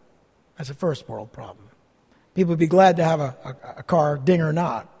door. That's a first world problem. People would be glad to have a car ding or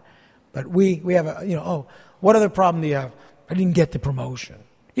not. But we have what other problem do you have? I didn't get the promotion.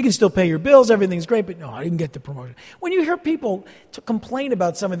 You can still pay your bills, everything's great, but no, I didn't get the promotion. When you hear people to complain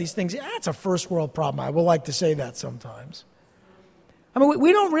about some of these things, that's a first world problem. I will like to say that sometimes. I mean,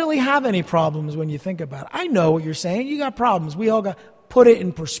 we don't really have any problems when you think about it. I know what you're saying. You got problems. We all got. Put it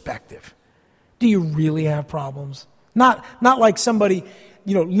in perspective. Do you really have problems? Not like somebody,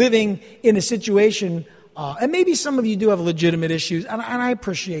 living in a situation. And maybe some of you do have legitimate issues, and I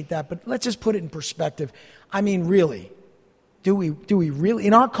appreciate that. But let's just put it in perspective. I mean, really, do we really,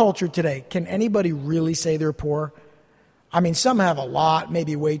 in our culture today, can anybody really say they're poor? I mean, some have a lot,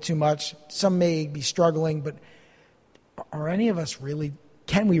 maybe way too much. Some may be struggling, but are any of us really,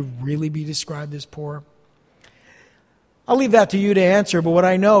 can we really be described as poor? I'll leave that to you to answer, but what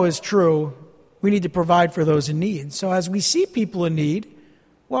I know is true. We need to provide for those in need. So as we see people in need,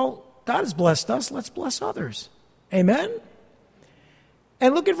 well, God has blessed us. Let's bless others. Amen?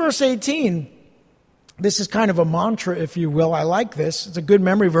 And look at verse 18. This is kind of a mantra, if you will. I like this. It's a good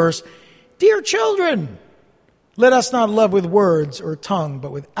memory verse. Dear children, let us not love with words or tongue,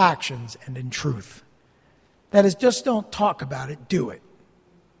 but with actions and in truth. That is, just don't talk about it, do it.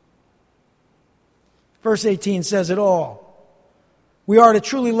 Verse 18 says it all. We are to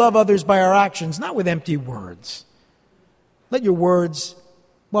truly love others by our actions, not with empty words. Let your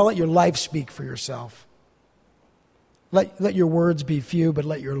life speak for yourself. Let your words be few, but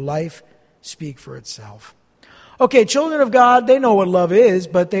let your life speak for itself. Okay, children of God, they know what love is,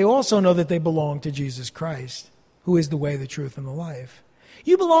 but they also know that they belong to Jesus Christ, who is the way, the truth, and the life.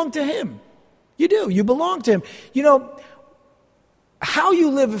 You belong to Him. You do. You belong to Him. You know, how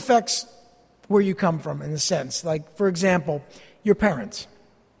you live affects where you come from, in a sense. Like, for example, your parents.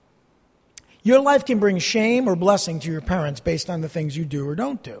 Your life can bring shame or blessing to your parents based on the things you do or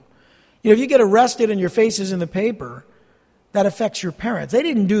don't do. If you get arrested and your face is in the paper, that affects your parents. They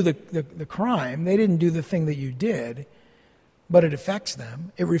didn't do the crime. They didn't do the thing that you did, but it affects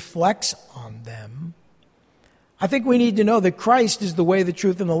them. It reflects on them. I think we need to know that Christ is the way, the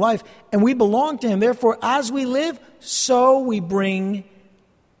truth, and the life, and we belong to Him. Therefore, as we live, so we bring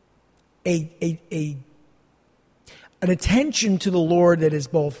an attention to the Lord that is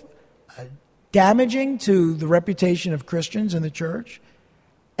both damaging to the reputation of Christians in the church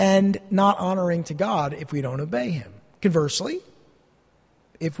and not honoring to God if we don't obey Him. Conversely,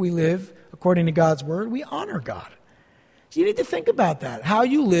 if we live according to God's word, we honor God. So you need to think about that. How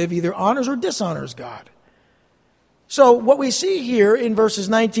you live either honors or dishonors God. So what we see here in verses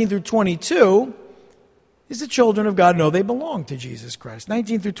 19 through 22 is the children of God know they belong to Jesus Christ.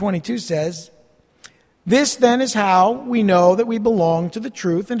 19 through 22 says, this then is how we know that we belong to the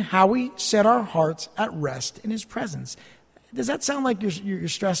truth and how we set our hearts at rest in His presence. Does that sound like you're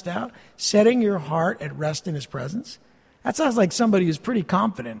stressed out? Setting your heart at rest in His presence? That sounds like somebody who's pretty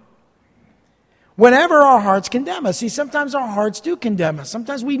confident. Whenever our hearts condemn us. See, sometimes our hearts do condemn us.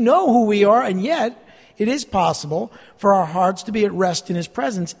 Sometimes we know who we are, and yet it is possible for our hearts to be at rest in his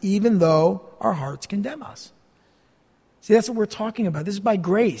presence, even though our hearts condemn us. See, that's what we're talking about. This is by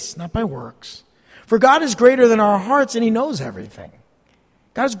grace, not by works. For God is greater than our hearts, and he knows everything.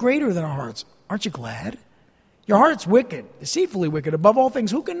 God is greater than our hearts. Aren't you glad? Your heart's wicked, deceitfully wicked. Above all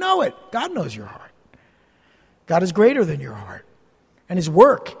things, who can know it? God knows your heart. God is greater than your heart. And his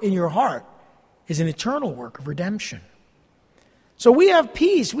work in your heart is an eternal work of redemption. So we have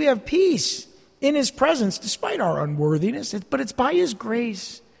peace. We have peace in his presence despite our unworthiness, but it's by his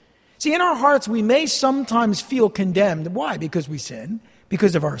grace. See, in our hearts, we may sometimes feel condemned. Why? Because we sin,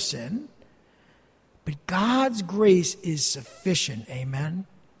 because of our sin. But God's grace is sufficient, amen?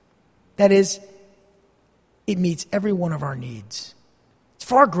 That is, it meets every one of our needs. It's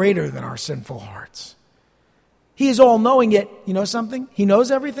far greater than our sinful hearts. He is all-knowing, yet, you know something? He knows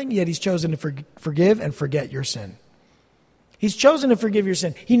everything, yet he's chosen to forgive and forget your sin. He's chosen to forgive your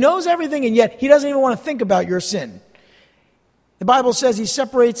sin. He knows everything, and yet he doesn't even want to think about your sin. The Bible says he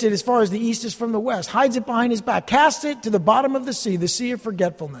separates it as far as the east is from the west, hides it behind his back, casts it to the bottom of the sea of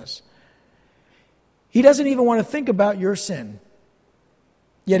forgetfulness. He doesn't even want to think about your sin,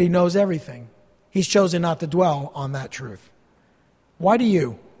 yet he knows everything. He's chosen not to dwell on that truth. Why do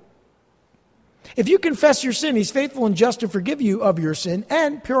you? If you confess your sin, he's faithful and just to forgive you of your sin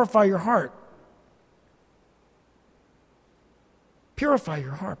and purify your heart. Purify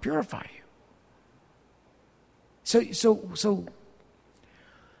your heart, purify you. So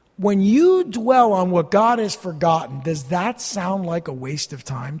when you dwell on what God has forgotten, does that sound like a waste of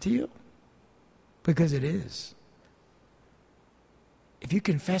time to you? Because it is. If you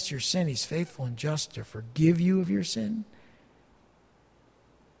confess your sin, he's faithful and just to forgive you of your sin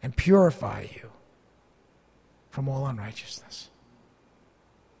and purify you from all unrighteousness.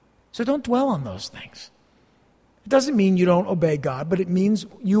 So don't dwell on those things. It doesn't mean you don't obey God, but it means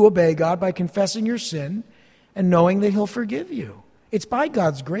you obey God by confessing your sin and knowing that he'll forgive you. It's by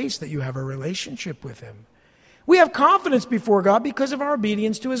God's grace that you have a relationship with him. We have confidence before God because of our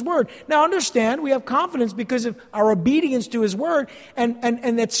obedience to his word. Now understand, we have confidence because of our obedience to his word,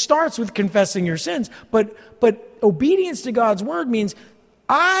 and that starts with confessing your sins. But obedience to God's word means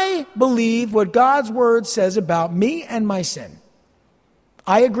I believe what God's word says about me and my sin.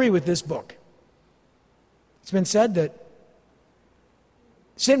 I agree with this book. It's been said that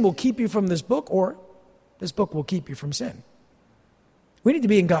sin will keep you from this book, or this book will keep you from sin. We need to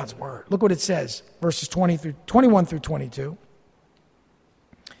be in God's word. Look what it says, verses 21 through 22.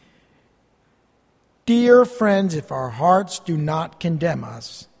 Dear friends, if our hearts do not condemn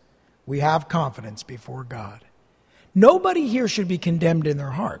us, we have confidence before God. Nobody here should be condemned in their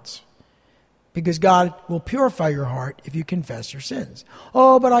hearts, because God will purify your heart if you confess your sins.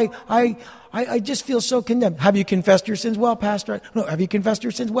 Oh, but I just feel so condemned. Have you confessed your sins? Well, Pastor, no. Have you confessed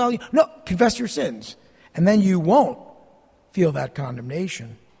your sins? Well, no. Confess your sins. And then you won't feel that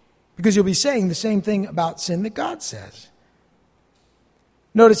condemnation, because you'll be saying the same thing about sin that God says.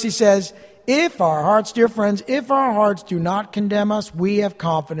 Notice he says, if our hearts, dear friends, if our hearts do not condemn us, we have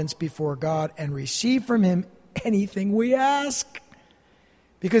confidence before God and receive from him anything we ask,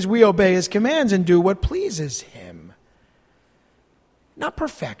 because we obey his commands and do what pleases him. Not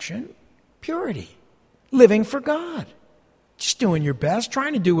perfection, purity, living for God. Just doing your best,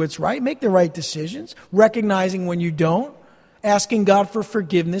 trying to do what's right, make the right decisions, recognizing when you don't, asking God for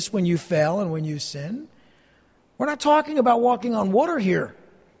forgiveness when you fail and when you sin. We're not talking about walking on water here.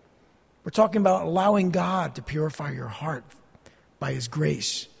 We're talking about allowing God to purify your heart by his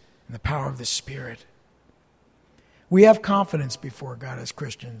grace and the power of the Spirit. We have confidence before God as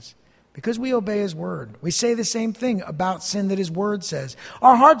Christians because we obey his word. We say the same thing about sin that his word says.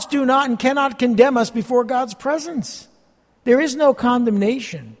 Our hearts do not and cannot condemn us before God's presence. There is no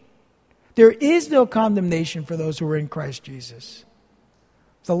condemnation. There is no condemnation for those who are in Christ Jesus.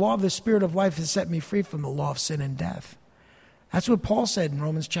 The law of the Spirit of life has set me free from the law of sin and death. That's what Paul said in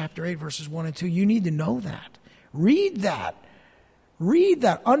Romans chapter 8, verses 1 and 2. You need to know that. Read that. Read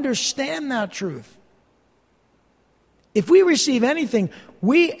that. Understand that truth. If we receive anything,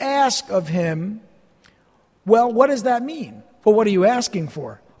 we ask of him, well, what does that mean? Well, what are you asking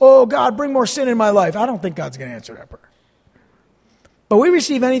for? Oh, God, bring more sin in my life. I don't think God's going to answer that prayer. But we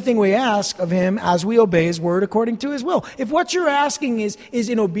receive anything we ask of him as we obey his word according to his will. If what you're asking is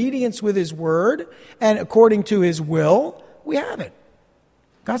in obedience with his word and according to his will, we have it.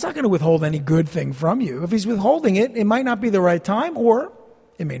 God's not going to withhold any good thing from you. If he's withholding it, it might not be the right time, or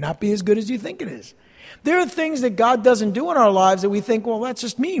it may not be as good as you think it is. There are things that God doesn't do in our lives that we think, well, that's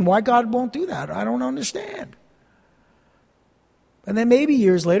just mean. Why God won't do that? I don't understand. And then maybe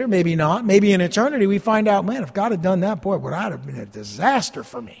years later, maybe not, maybe in eternity, we find out, man, if God had done that, boy, would that have been a disaster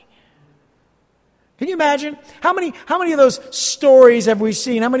for me. Can you imagine? How many of those stories have we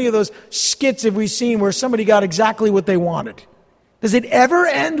seen? How many of those skits have we seen where somebody got exactly what they wanted? Does it ever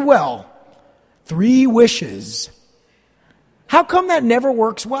end well? 3 wishes. How come that never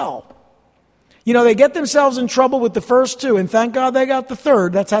works well? You know, they get themselves in trouble with the first 2, and thank God they got the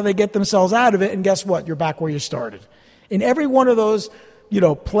third. That's how they get themselves out of it, and guess what? You're back where you started. In every one of those,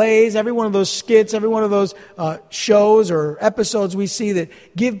 plays, every one of those skits, every one of those shows or episodes we see that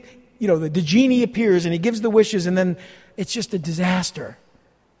give, the genie appears and he gives the wishes, and then it's just a disaster.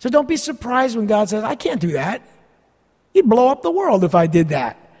 So don't be surprised when God says, I can't do that. You'd blow up the world if I did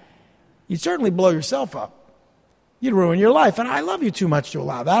that. You'd certainly blow yourself up. You'd ruin your life, and I love you too much to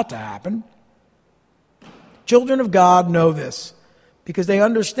allow that to happen. Children of God know this because they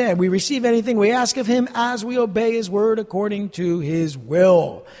understand we receive anything we ask of him as we obey his word according to his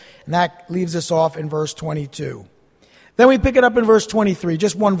will. And that leaves us off in verse 22. Then we pick it up in verse 23,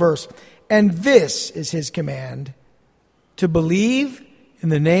 just one verse. And this is his command, to believe in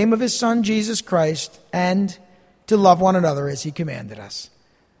the name of his Son, Jesus Christ, and to love one another as he commanded us.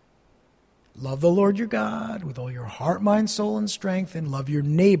 Love the Lord your God with all your heart, mind, soul, and strength, and love your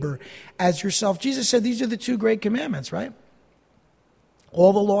neighbor as yourself. Jesus said these are the 2 great commandments, right?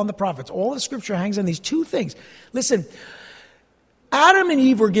 All the law and the prophets, all the scripture hangs on these 2 things. Listen, Adam and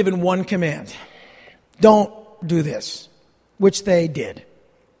Eve were given one command. Don't do this, which they did.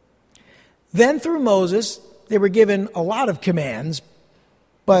 Then through Moses, they were given a lot of commands,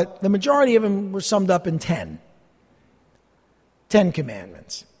 but the majority of them were summed up in 10. 10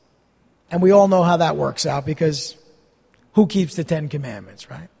 commandments. And we all know how that works out because who keeps the 10 commandments,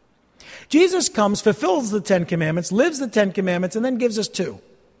 right? Jesus comes, fulfills the 10 commandments, lives the 10 commandments, and then gives us 2.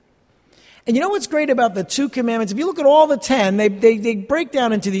 And you know what's great about the 2 commandments? If you look at all the 10, they break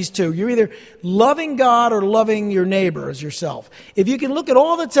down into these 2. You're either loving God or loving your neighbor as yourself. If you can look at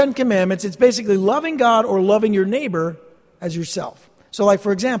all the 10 commandments, it's basically loving God or loving your neighbor as yourself. So like,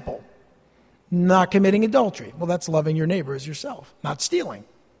 for example, not committing adultery. Well, that's loving your neighbor as yourself. Not stealing,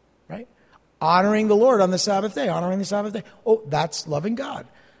 right? Honoring the Lord on the Sabbath day. Honoring the Sabbath day. Oh, that's loving God.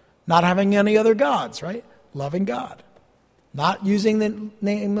 Not having any other gods, right? Loving God. Not using the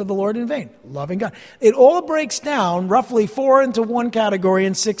name of the Lord in vain. Loving God. It all breaks down roughly 4 into one category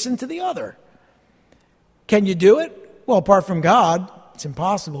and 6 into the other. Can you do it? Well, apart from God, it's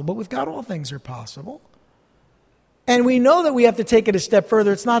impossible. But with God, all things are possible. And we know that we have to take it a step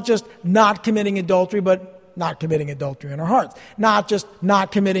further. It's not just not committing adultery, but not committing adultery in our hearts. Not just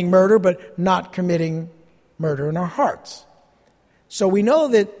not committing murder, but not committing murder in our hearts. So we know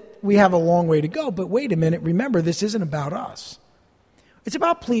that we have a long way to go, but wait a minute, remember, this isn't about us. It's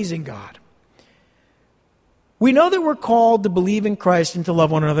about pleasing God. We know that we're called to believe in Christ and to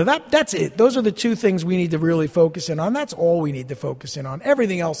love one another. That's it. Those are the 2 things we need to really focus in on. That's all we need to focus in on.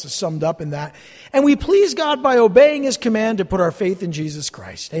 Everything else is summed up in that. And we please God by obeying his command to put our faith in Jesus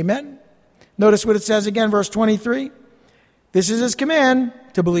Christ. Amen? Notice what it says again, verse 23. This is his command,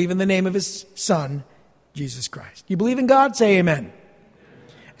 to believe in the name of his Son, Jesus Christ. You believe in God? Say amen.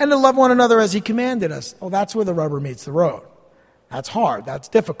 And to love one another as he commanded us. Oh, that's where the rubber meets the road. That's hard. That's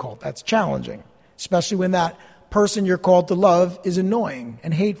difficult. That's challenging. Especially when that person you're called to love is annoying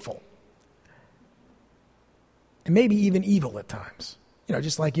and hateful. And maybe even evil at times.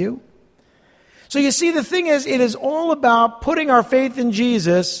 Just like you. So you see, the thing is, it is all about putting our faith in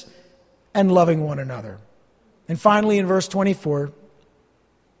Jesus and loving one another. And finally, in verse 24,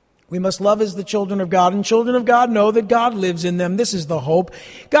 we must love as the children of God, and children of God know that God lives in them. This is the hope.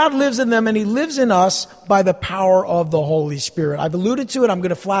 God lives in them, and he lives in us by the power of the Holy Spirit. I've alluded to it. I'm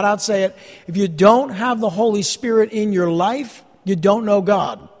going to flat out say it. If you don't have the Holy Spirit in your life, you don't know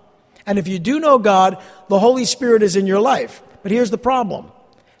God. And if you do know God, the Holy Spirit is in your life. But here's the problem.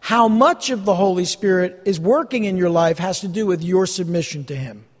 How much of the Holy Spirit is working in your life has to do with your submission to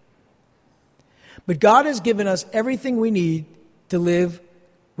him. But God has given us everything we need to live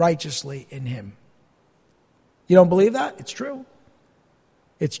righteously in him. You don't believe that? It's true.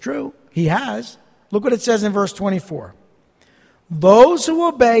 It's true. He has. Look what it says in verse 24. Those who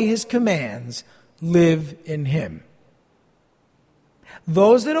obey his commands live in him.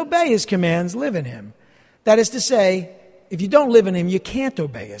 Those that obey his commands live in him. That is to say, if you don't live in him, you can't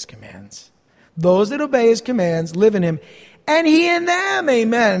obey his commands. Those that obey his commands live in him, and he in them.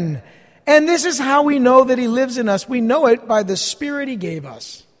 Amen. And this is how we know that he lives in us. We know it by the Spirit he gave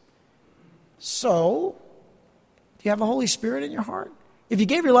us. So, do you have the Holy Spirit in your heart? If you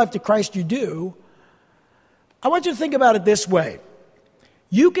gave your life to Christ, you do. I want you to think about it this way.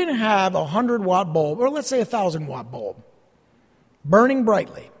 You can have a 100-watt bulb, or let's say a 1,000-watt bulb, burning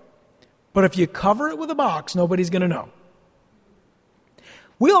brightly. But if you cover it with a box, nobody's going to know.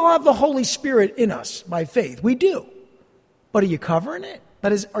 We all have the Holy Spirit in us by faith. We do. But are you covering it?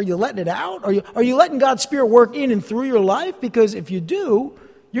 That is, are you letting it out? Are you letting God's Spirit work in and through your life? Because if you do,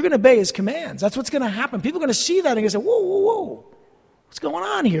 you're going to obey His commands. That's what's going to happen. People are going to see that and say, whoa, whoa, whoa. What's going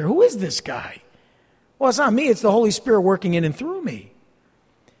on here? Who is this guy? Well, it's not me. It's the Holy Spirit working in and through me.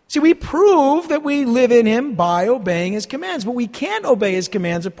 See, we prove that we live in Him by obeying His commands, but we can't obey His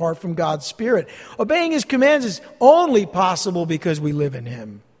commands apart from God's Spirit. Obeying His commands is only possible because we live in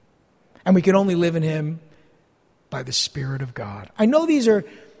Him. And we can only live in Him by the Spirit of God. I know these are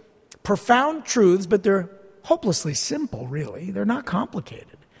profound truths, but they're hopelessly simple, really. They're not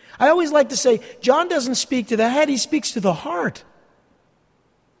complicated. I always like to say, John doesn't speak to the head, he speaks to the heart.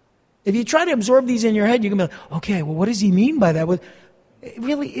 If you try to absorb these in your head, you can be like, okay, well, what does he mean by that? Well, it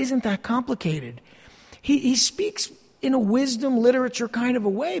really isn't that complicated. He speaks in a wisdom literature kind of a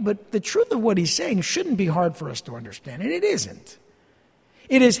way, but the truth of what he's saying shouldn't be hard for us to understand, and it isn't.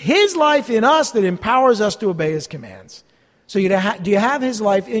 It is His life in us that empowers us to obey His commands. So do you have His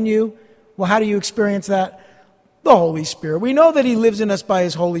life in you? Well, how do you experience that? The Holy Spirit. We know that He lives in us by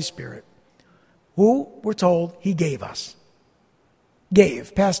His Holy Spirit, who, we're told, He gave us.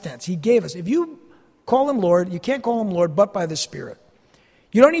 Gave, past tense. He gave us. If you call Him Lord, you can't call Him Lord but by the Spirit.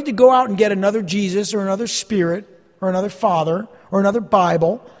 You don't need to go out and get another Jesus or another Spirit or another Father or another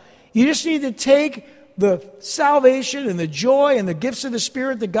Bible. You just need to take the salvation and the joy and the gifts of the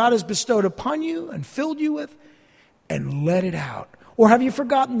Spirit that God has bestowed upon you and filled you with and let it out. Or have you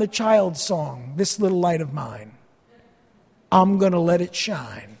forgotten the child's song, This Little Light of Mine? I'm going to let it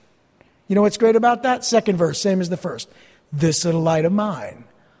shine. You know what's great about that? Second verse, same as the first. This little light of mine,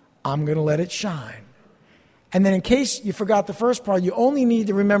 I'm going to let it shine. And then in case you forgot the first part, you only need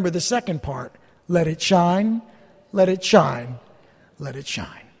to remember the second part. Let it shine, let it shine, let it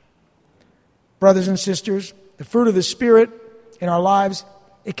shine. Brothers and sisters, the fruit of the Spirit in our lives,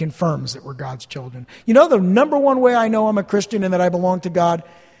 it confirms that we're God's children. You know the number one way I know I'm a Christian and that I belong to God?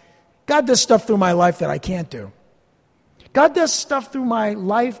 God does stuff through my life that I can't do. God does stuff through my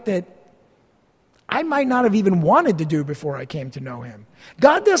life that I might not have even wanted to do before I came to know Him.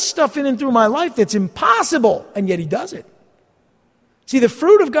 God does stuff in and through my life that's impossible, and yet He does it. See, the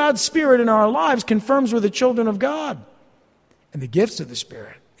fruit of God's Spirit in our lives confirms we're the children of God. And the gifts of the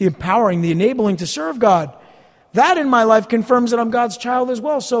Spirit, the empowering, the enabling to serve God, that in my life confirms that I'm God's child as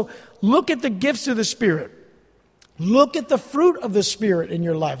well. So look at the gifts of the Spirit. Look at the fruit of the Spirit in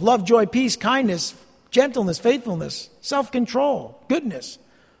your life. Love, joy, peace, kindness, gentleness, faithfulness, self-control, goodness.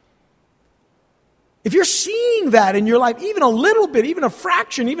 If you're seeing that in your life, even a little bit, even a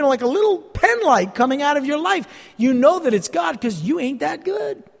fraction, even like a little pen light coming out of your life, you know that it's God because you ain't that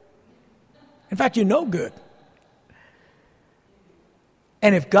good. In fact, you know good.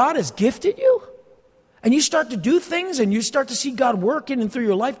 And if God has gifted you, and you start to do things and you start to see God working and through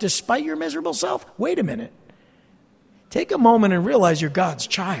your life despite your miserable self, wait a minute. Take a moment and realize you're God's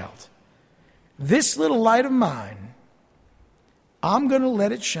child. This little light of mine, I'm going to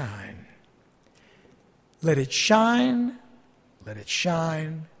let it shine. Let it shine, let it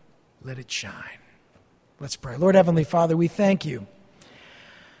shine, let it shine. Let's pray. Lord Heavenly Father, we thank you.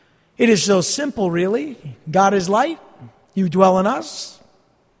 It is so simple, really. God is light. You dwell in us.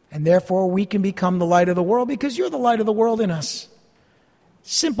 And therefore, we can become the light of the world because you're the light of the world in us.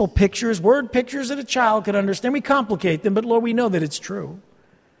 Simple pictures, word pictures that a child could understand. We complicate them, but Lord, we know that it's true.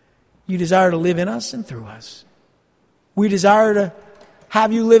 You desire to live in us and through us. We desire to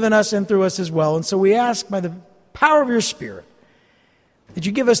have you live in us and through us as well. And so we ask by the power of your Spirit that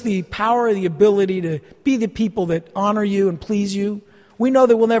you give us the power, the ability to be the people that honor you and please you. We know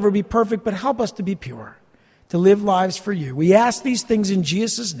that we'll never be perfect, but help us to be pure, to live lives for you. We ask these things in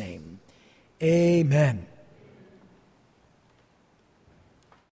Jesus' name. Amen.